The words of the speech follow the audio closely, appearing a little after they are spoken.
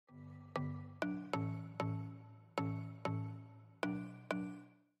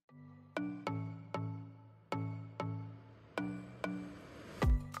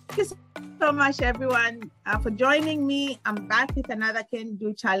you so much, everyone, for joining me. I'm back with another Can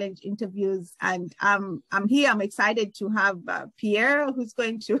Do Challenge interviews, and I'm here. I'm excited to have Pjero, who's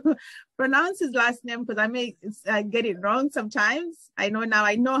going to pronounce his last name because I may get it wrong sometimes. I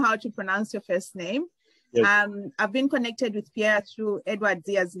know how to pronounce your first name. Yes. I've been connected with Pjero through Edward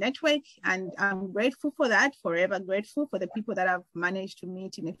Zia's network, and I'm grateful for that, forever grateful for the people that I've managed to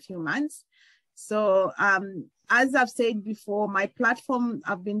meet in a few months. So as I've said before, my platform,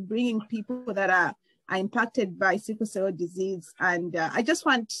 I've been bringing people that are impacted by sickle cell disease. And I just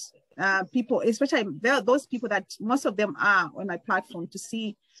want people, especially those people that most of them are on my platform, to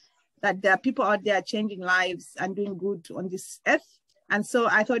see that there are people out there changing lives and doing good on this earth. And so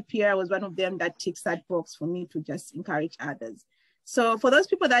I thought Pjero was one of them that ticks that box for me to just encourage others. So for those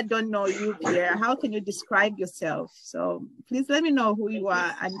people that don't know you, Pjero, how can you describe yourself? So please let me know who you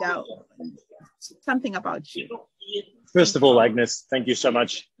are and something about you. First of all, Agnes, thank you so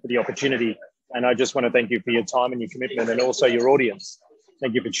much for the opportunity. And I just want to thank you for your time and your commitment, and also your audience.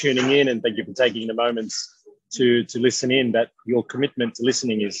 Thank you for tuning in, and thank you for taking the moments to listen in. That your commitment to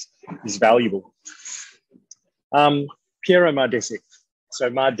listening is valuable. Pjero Mardesic. So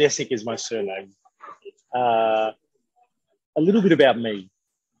Mardesic is my surname. A little bit about me.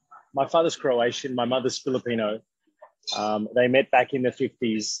 My father's Croatian, my mother's Filipino. They met back in the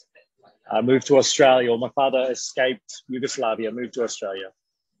 50s. Moved to Australia. My father escaped Yugoslavia, moved to Australia.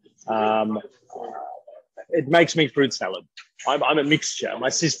 It makes me fruit salad. I'm a mixture. My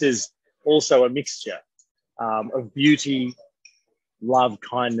sister's also a mixture of beauty, love,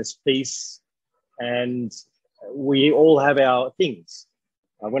 kindness, peace, and we all have our things.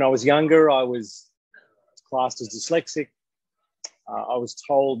 When I was younger, I was classed as dyslexic. I was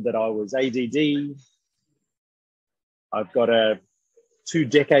told that I was ADD. I've got 2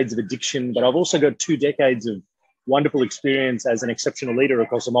 decades of addiction, but I've also got 2 decades of wonderful experience as an exceptional leader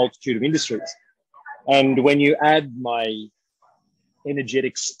across a multitude of industries. And when you add my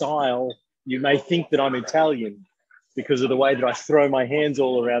energetic style, you may think that I'm Italian because of the way that I throw my hands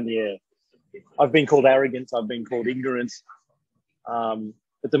all around the air. I've been called arrogant. I've been called ignorant.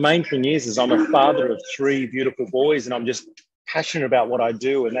 But the main thing is I'm a father of 3 beautiful boys, and I'm just passionate about what I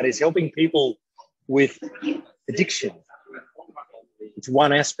do, and that is helping people with addiction. It's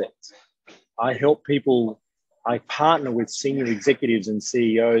one aspect. I help people, I partner with senior executives and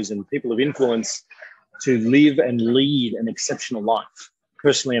CEOs and people of influence to live and lead an exceptional life,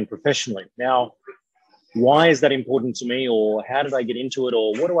 personally and professionally. Now, why is that important to me, or how did I get into it,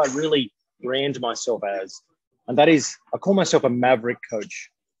 or what do I really brand myself as? And that is, I call myself a Maverick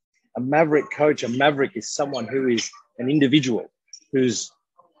coach. A Maverick coach, a Maverick is someone who is an individual who's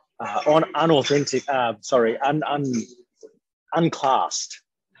unclassed.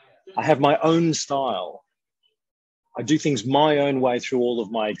 I have my own style. I do things my own way through all of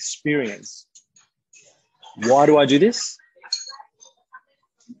my experience. Why do I do this?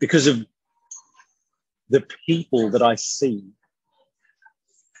 Because of the people that I see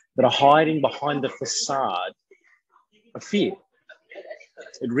that are hiding behind the facade of fear.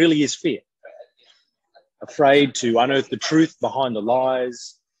 It really is fear. Afraid to unearth the truth behind the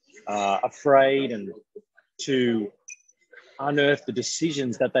lies, afraid and to unearth the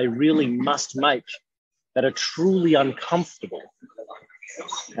decisions that they really must make that are truly uncomfortable.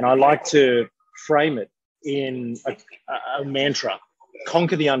 And I like to frame it in a mantra: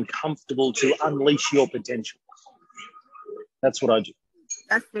 conquer the uncomfortable to unleash your potential. That's what I do.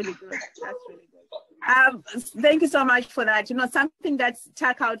 That's really good. That's really good. Thank you so much for that. You know, something that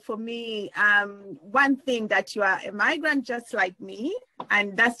stuck out for me, one thing that you are a migrant just like me,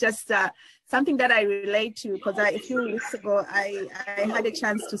 and that's just something that I relate to, because a few weeks ago, I had a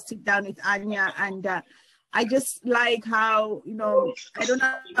chance to sit down with Anya, and I just like how, you know, I don't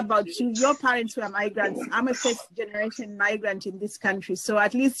know about you, your parents were migrants. I'm a first-generation migrant in this country, so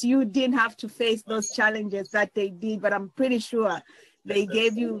at least you didn't have to face those challenges that they did, but I'm pretty sure they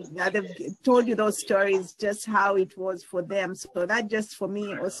gave you, they've told you those stories, just how it was for them. So that just, for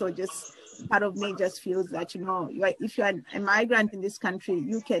me, also just part of me just feels that, you know, if you're a migrant in this country,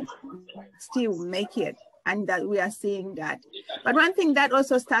 you can still make it. And that we are seeing that. But one thing that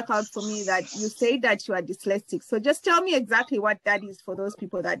also stuck out for me, that you say that you are dyslexic. So just tell me exactly what that is for those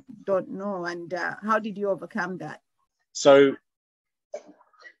people that don't know, and how did you overcome that? So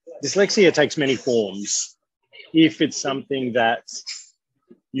dyslexia takes many forms. If it's something that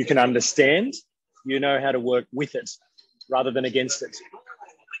you can understand, you know how to work with it rather than against it.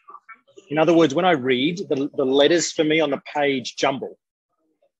 In other words, when I read, the letters for me on the page jumble.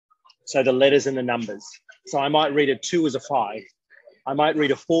 So the letters and the numbers. So I might read a 2 as a 5. I might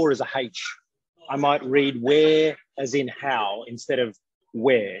read a 4 as a H. I might read where as in how instead of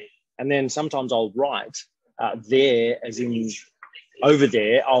where. And then sometimes I'll write there as in over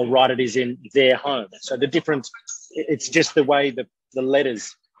there. I'll write it as in their home. So the difference, it's just the way the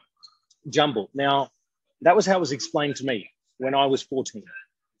letters jumble. Now, that was how it was explained to me when I was 14.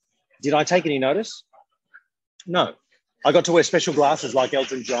 Did I take any notice? No. I got to wear special glasses like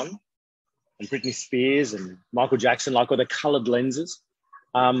Elton John and Britney Spears and Michael Jackson, like with the coloured lenses.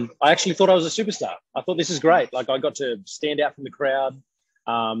 I actually thought I was a superstar. I thought this is great. Like I got to stand out from the crowd.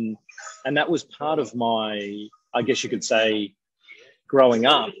 And that was part of my, I guess you could say, growing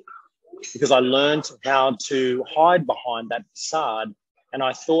up, because I learned how to hide behind that facade. And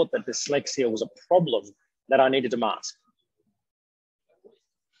I thought that dyslexia was a problem that I needed to mask.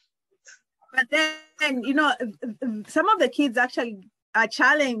 But then, you know, some of the kids actually are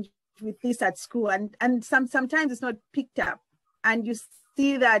challenged with this at school, and sometimes it's not picked up. And you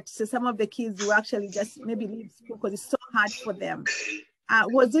see that some of the kids will actually just maybe leave school because it's so hard for them.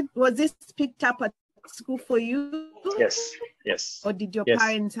 Was this picked up at school for you? Yes. Or did your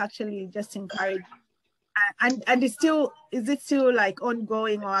parents actually just encourage? And is it still like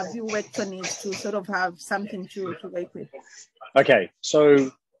ongoing, or have you worked on it to sort of have something to work with? Okay,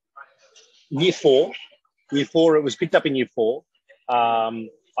 so year four, it was picked up in year four.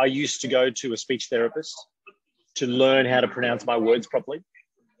 I used to go to a speech therapist to learn how to pronounce my words properly.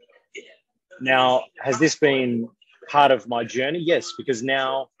 Now, has this been part of my journey? Yes, because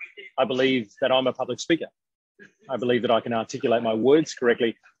now I believe that I'm a public speaker. I believe that I can articulate my words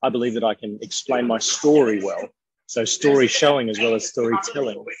correctly. I believe that I can explain my story well. So story showing as well as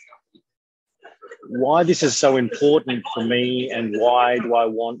storytelling. Why this is so important for me and why do I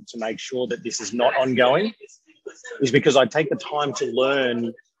want to make sure that this is not ongoing is because I take the time to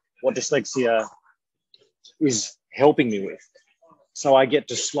learn what dyslexia is helping me with. So I get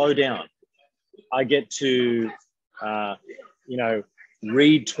to slow down. I get to,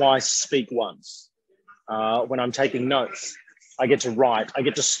 read twice, speak once. When I'm taking notes, I get to write. I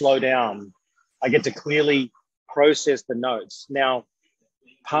get to slow down. I get to clearly process the notes. Now,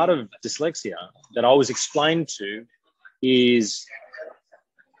 part of dyslexia that I was explained to is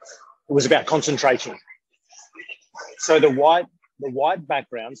it was about concentration. So the white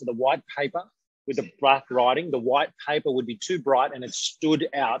background, so the white paper with the black writing, the white paper would be too bright and it stood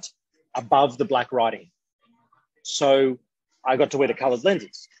out above the black writing. So I got to wear the coloured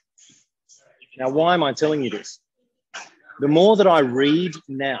lenses. Now, why am I telling you this? The more that I read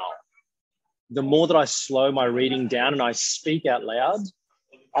now, the more that I slow my reading down and I speak out loud,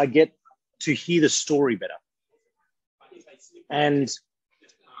 I get to hear the story better. And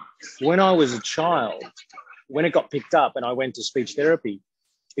when I was a child, when it got picked up and I went to speech therapy,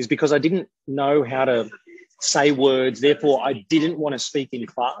 is because I didn't know how to say words. Therefore, I didn't want to speak in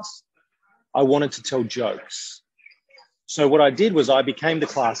class. I wanted to tell jokes. So what I did was I became the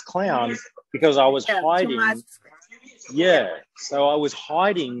class clown because I was hiding. So I was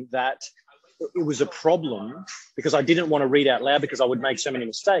hiding that it was a problem because I didn't want to read out loud because I would make so many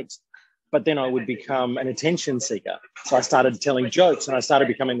mistakes. But then I would become an attention seeker. So I started telling jokes and I started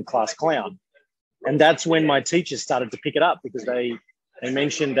becoming the class clown. And that's when my teachers started to pick it up because they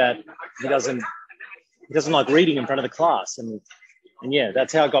mentioned that he doesn't like reading in front of the class. And yeah,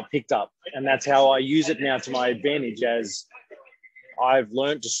 that's how it got picked up. And that's how I use it now to my advantage as I've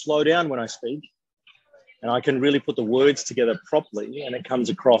learned to slow down when I speak and I can really put the words together properly and it comes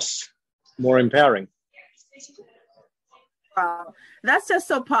across more empowering. Wow, that's just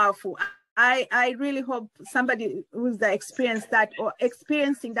so powerful. I really hope somebody who's experienced that or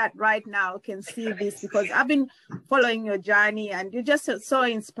experiencing that right now can see this, because I've been following your journey and you're just so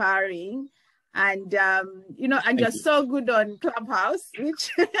inspiring. And, and you're so good on Clubhouse,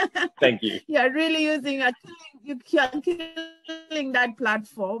 which thank you. You're really using, you're killing that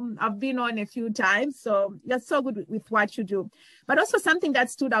platform. I've been on a few times, so you're so good with what you do. But also something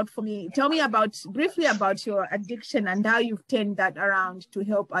that stood out for me, tell me briefly about your addiction and how you've turned that around to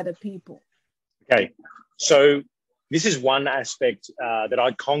help other people. Okay, so this is one aspect that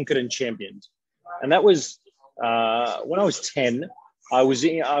I conquered and championed. And that was when I was 10, I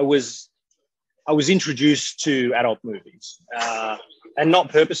was introduced to adult movies and not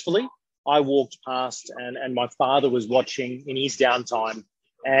purposefully. I walked past and my father was watching in his downtime.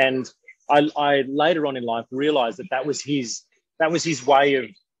 And I later on in life realized that was his way of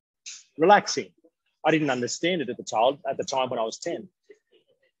relaxing. I didn't understand it at the time when I was 10.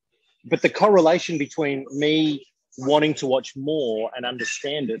 But the correlation between me wanting to watch more and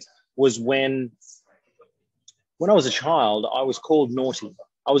understand it was when I was a child, I was called naughty.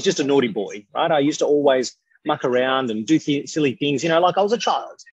 I was just a naughty boy, right? I used to always muck around and do silly things, like I was a child.